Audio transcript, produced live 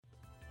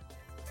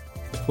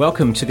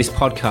Welcome to this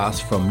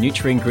podcast from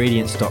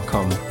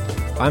NutriIngredients.com.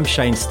 I'm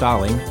Shane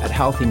Starling at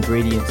Health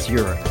Ingredients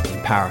Europe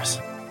in Paris.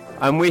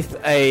 I'm with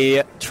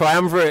a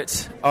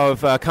triumvirate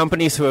of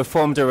companies who have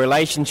formed a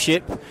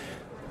relationship.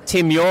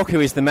 Tim York, who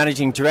is the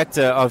Managing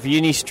Director of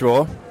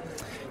Unistraw.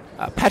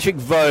 Patrick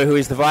Vaux, who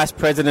is the Vice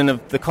President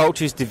of the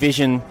Cultures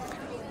Division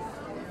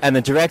and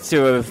the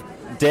Director of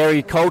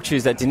Dairy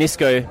Cultures at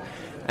Danisco.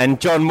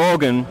 And John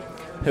Morgan,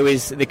 who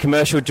is the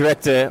Commercial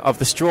Director of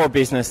the Straw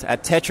Business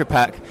at Tetra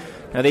Pak.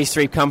 Now, these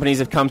three companies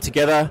have come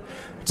together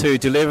to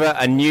deliver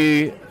a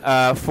new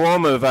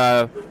form of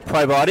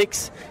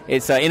probiotics.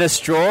 It's in a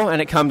straw and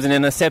it comes in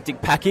an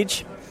aseptic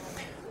package.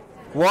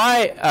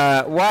 Why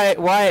have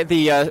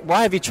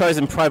you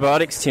chosen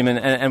probiotics, Tim,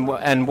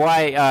 and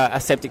why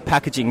aseptic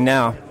packaging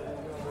now?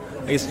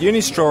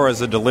 Unistraw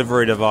is a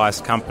delivery device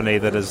company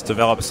that has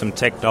developed some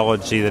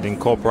technology that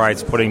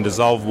incorporates putting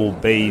dissolvable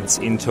beads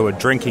into a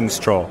drinking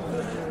straw.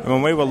 And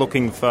when we were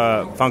looking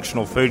for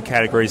functional food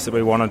categories that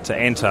we wanted to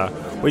enter,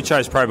 we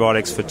chose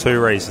probiotics for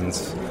two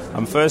reasons.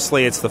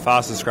 Firstly, it's the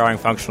fastest growing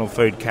functional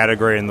food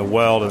category in the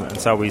world, and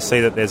so we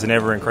see that there's an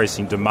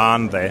ever-increasing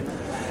demand there.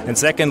 And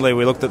secondly,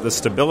 we looked at the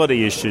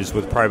stability issues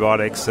with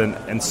probiotics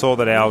and saw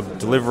that our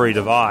delivery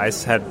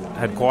device had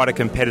quite a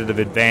competitive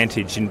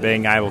advantage in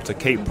being able to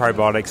keep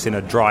probiotics in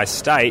a dry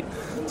state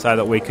so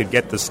that we could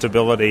get the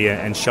stability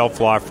and shelf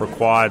life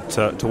required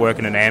to work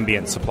in an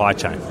ambient supply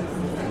chain.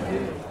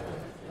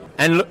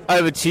 And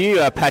over to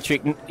you,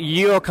 Patrick.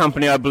 Your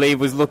company, I believe,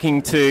 was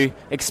looking to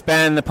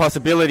expand the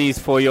possibilities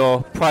for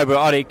your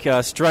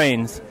probiotic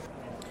strains.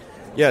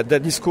 Yeah,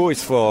 Danisco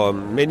is for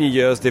many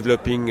years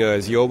developing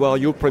the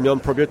ORU premium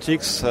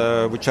probiotics,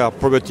 which are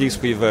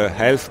probiotics with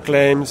health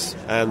claims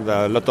and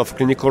a lot of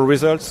clinical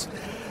results.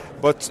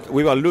 But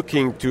we were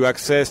looking to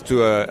access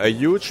to a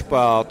huge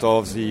part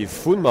of the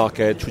food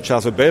market, which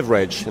are the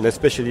beverage, and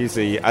especially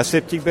the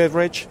aseptic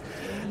beverage.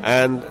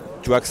 And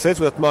to access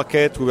that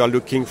market, we were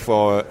looking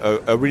for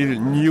a really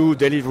new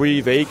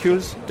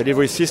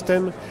delivery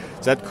system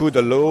that could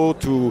allow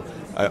to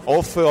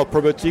offer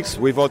probiotics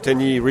without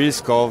any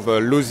risk of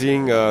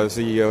losing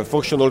the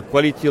functional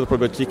quality of the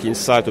probiotic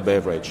inside the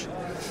beverage.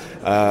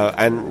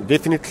 And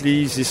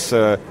definitely this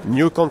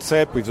new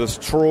concept with the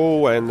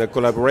straw and the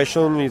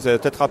collaboration with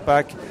Tetra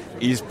Pak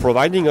is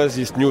providing us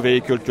this new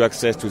vehicle to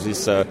access to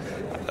this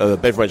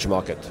beverage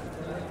market.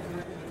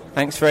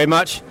 Thanks very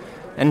much.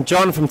 And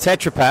John from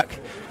Tetra Pak,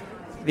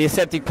 the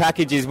aseptic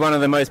package is one of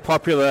the most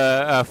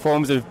popular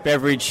forms of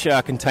beverage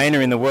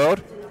container in the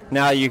world.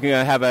 Now you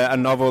can have a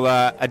novel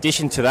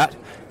addition to that.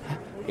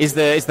 Is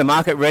the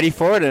market ready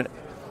for it?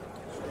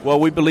 Well,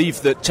 we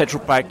believe that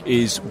Tetra Pak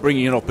is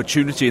bringing an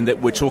opportunity in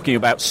that we're talking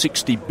about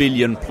 60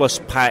 billion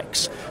plus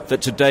packs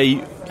that today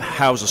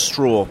house a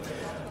straw.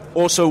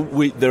 Also,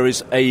 there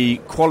is a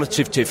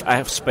qualitative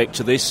aspect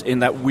to this in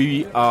that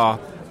we are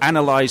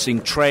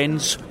analysing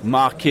trends,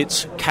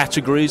 markets,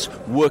 categories,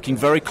 working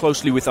very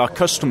closely with our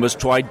customers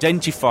to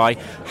identify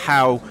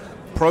how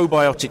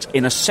probiotics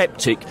in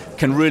aseptic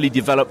can really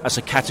develop as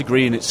a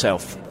category in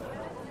itself.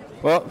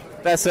 Well,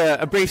 that's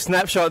a brief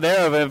snapshot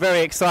there of a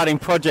very exciting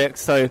project,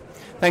 so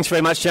thanks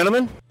very much,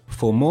 gentlemen.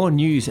 For more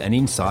news and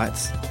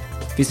insights,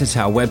 visit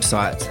our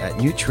websites at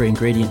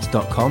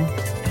NutriIngredients.com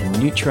and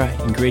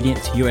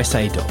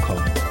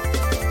NutraIngredientsUSA.com.